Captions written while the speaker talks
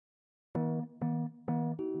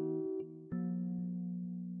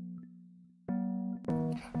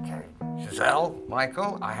Zell,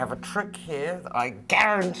 Michael, I have a trick here that I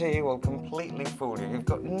guarantee will completely fool you. You've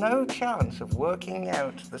got no chance of working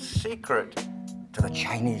out the secret to the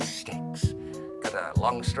Chinese sticks. Got a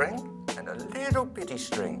long string and a little bitty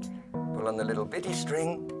string. Pull on the little bitty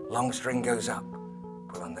string, long string goes up.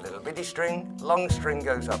 Pull on the little bitty string, long string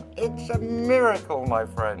goes up. It's a miracle, my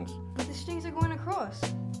friends. But the strings are going across.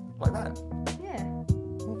 Like that? Yeah.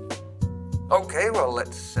 Okay, well,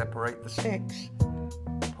 let's separate the sticks.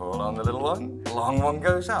 Pull on the little one, long one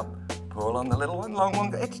goes up. Pull on the little one, long one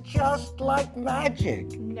goes... It's just like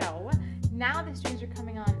magic. No. Now the strings are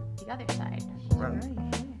coming on the other side. Right.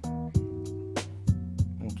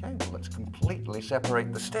 Okay, well, let's completely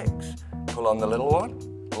separate the sticks. Pull on the little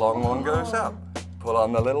one, long one goes up. Pull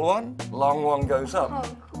on the little one, long one goes up.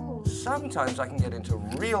 Oh, cool. Sometimes I can get into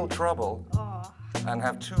real trouble and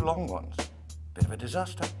have two long ones. Bit of a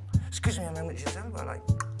disaster. Excuse me a moment, Giselle, while I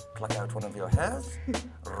pluck out one of your hairs,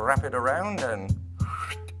 wrap it around and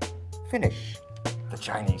finish the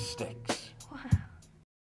Chinese sticks.